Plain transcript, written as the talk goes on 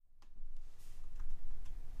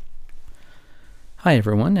Hi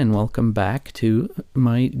everyone, and welcome back to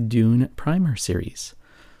my Dune Primer series.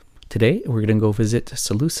 Today we're going to go visit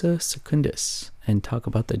Salusa Secundus and talk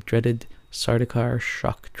about the dreaded Sardaukar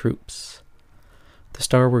shock troops. The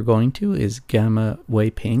star we're going to is Gamma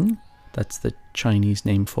Weiping, that's the Chinese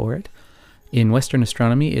name for it. In Western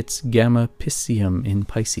astronomy it's Gamma Piscium in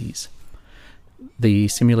Pisces. The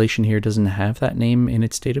simulation here doesn't have that name in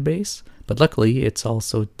its database, but luckily it's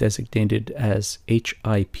also designated as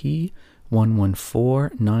HIP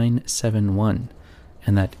 114971,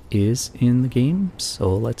 and that is in the game,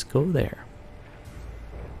 so let's go there.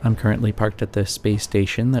 I'm currently parked at the space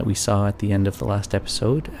station that we saw at the end of the last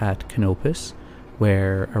episode at Canopus,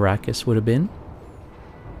 where Arrakis would have been.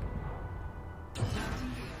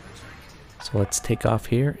 So let's take off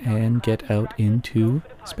here and get out into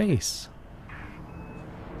space.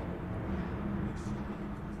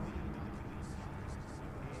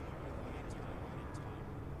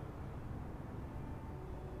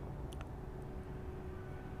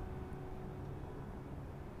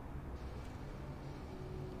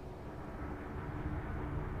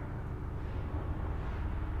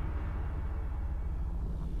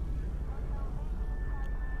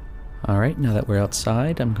 Alright, now that we're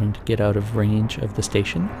outside, I'm going to get out of range of the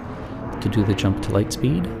station to do the jump to light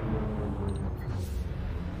speed.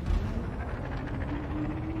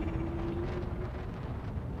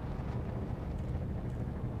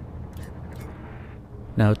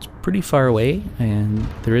 Now it's pretty far away, and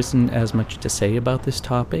there isn't as much to say about this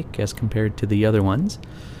topic as compared to the other ones.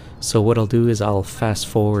 So what I'll do is I'll fast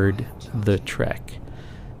forward the trek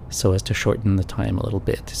so as to shorten the time a little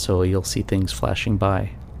bit, so you'll see things flashing by.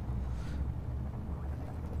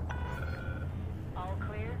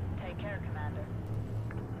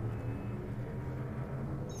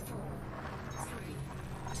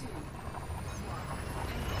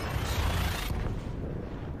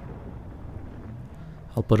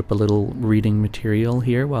 I'll put up a little reading material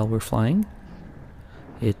here while we're flying.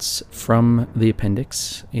 It's from the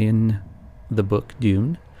appendix in the book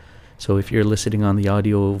Dune. So if you're listening on the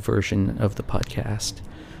audio version of the podcast,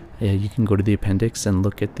 you can go to the appendix and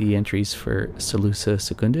look at the entries for Salusa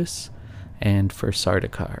Secundus and for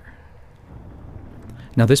Sardaukar.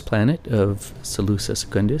 Now this planet of Salusa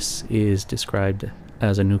Secundus is described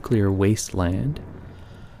as a nuclear wasteland.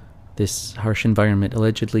 This harsh environment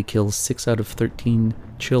allegedly kills 6 out of 13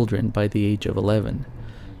 children by the age of 11.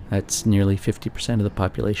 That's nearly 50% of the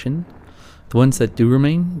population. The ones that do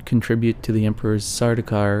remain contribute to the Emperor's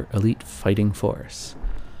Sardaukar elite fighting force.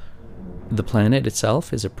 The planet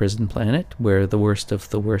itself is a prison planet where the worst of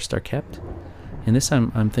the worst are kept. In this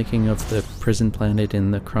I'm thinking of the prison planet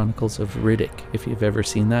in the Chronicles of Riddick. If you've ever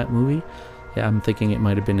seen that movie, yeah, I'm thinking it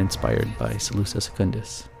might have been inspired by Salusa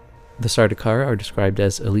Secundus. The Sardaukar are described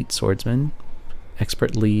as elite swordsmen,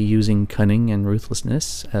 expertly using cunning and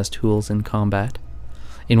ruthlessness as tools in combat.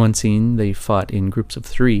 In one scene, they fought in groups of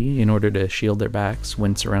 3 in order to shield their backs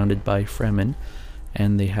when surrounded by Fremen,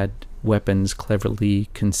 and they had weapons cleverly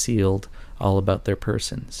concealed all about their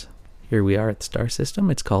persons. Here we are at the star system.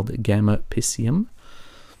 It's called Gamma Piscium,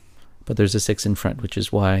 but there's a 6 in front, which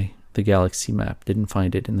is why the galaxy map didn't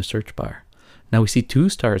find it in the search bar. Now we see 2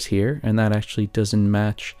 stars here, and that actually doesn't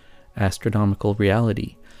match astronomical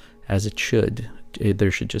reality as it should. There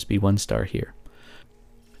should just be 1 star here.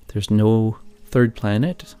 There's no 3rd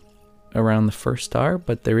planet around the 1st star,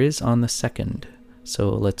 but there is on the 2nd.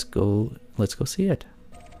 So let's go see it.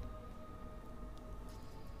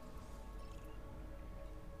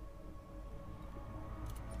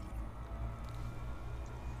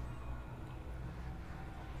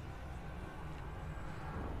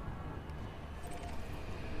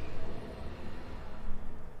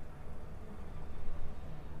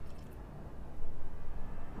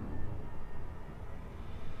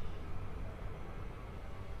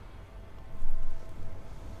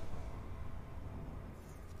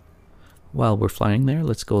 While we're flying there,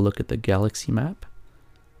 let's go look at the galaxy map.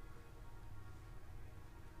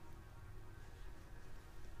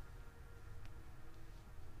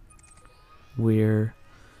 We're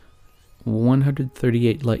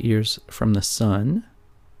 138 light years from the sun.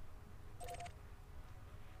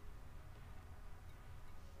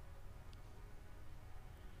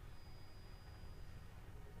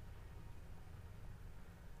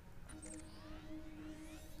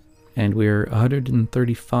 And we're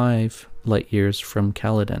 135 light years from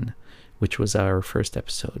Caladan, which was our first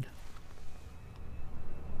episode.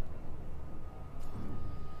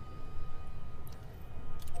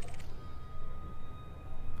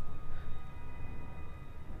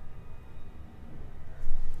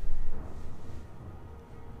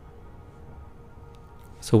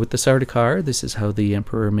 So with the Sardaukar, this is how the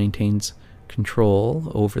Emperor maintains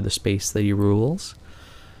control over the space that he rules.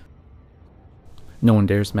 No one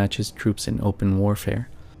dares match his troops in open warfare.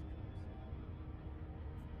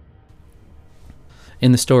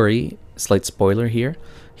 In the story, slight spoiler here,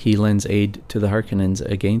 he lends aid to the Harkonnens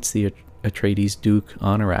against the Atreides Duke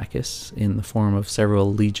on Arrakis in the form of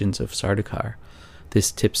several legions of Sardaukar.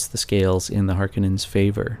 This tips the scales in the Harkonnens'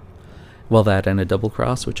 favor. Well, that and a double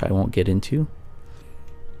cross, which I won't get into.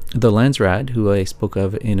 The Landsraad, who I spoke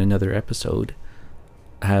of in another episode,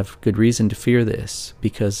 have good reason to fear this,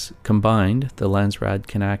 because combined, the Landsraad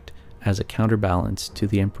can act as a counterbalance to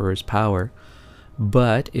the Emperor's power,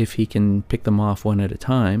 but if he can pick them off one at a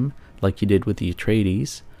time, like he did with the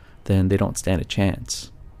Atreides, then they don't stand a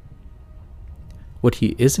chance. What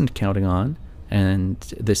he isn't counting on, and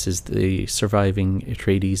this is the surviving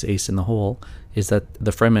Atreides ace in the hole, is that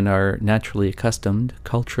the Fremen are naturally accustomed,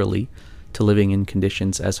 culturally, to living in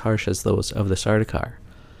conditions as harsh as those of the Sardaukar.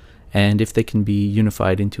 And if they can be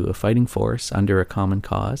unified into a fighting force under a common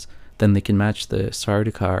cause, then they can match the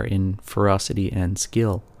Sardaukar in ferocity and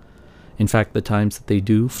skill. In fact, the times that they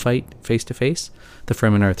do fight face to face, the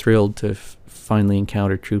Fremen are thrilled to finally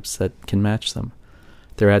encounter troops that can match them.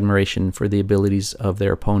 Their admiration for the abilities of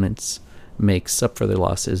their opponents makes up for their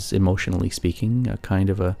losses, emotionally speaking, a kind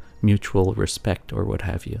of a mutual respect or what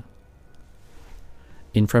have you.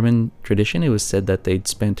 In Fremen tradition, it was said that they'd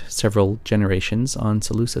spent several generations on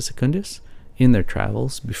Salusa Secundus in their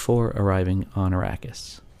travels before arriving on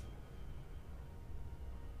Arrakis.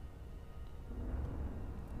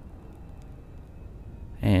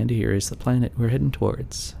 And here is the planet we're heading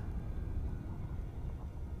towards.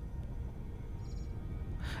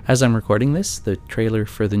 As I'm recording this, the trailer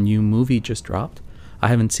for the new movie just dropped. I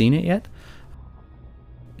haven't seen it yet.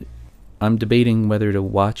 I'm debating whether to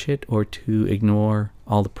watch it or to ignore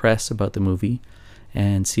all the press about the movie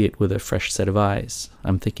and see it with a fresh set of eyes.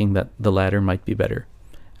 I'm thinking that the latter might be better.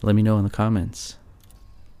 Let me know in the comments.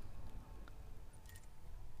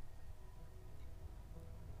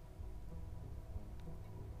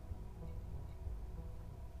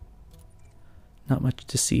 Not much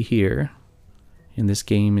to see here. In this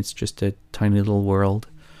game, it's just a tiny little world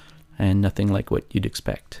and nothing like what you'd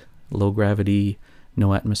expect. Low gravity,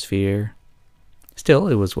 no atmosphere. Still,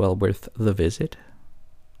 it was well worth the visit.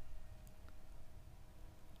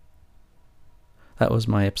 That was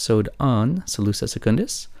my episode on Salusa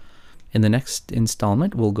Secundus. In the next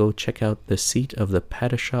installment, we'll go check out the seat of the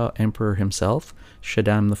Padishah Emperor himself,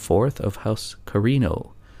 Shaddam IV of House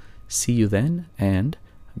Corrino. See you then, and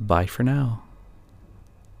bye for now.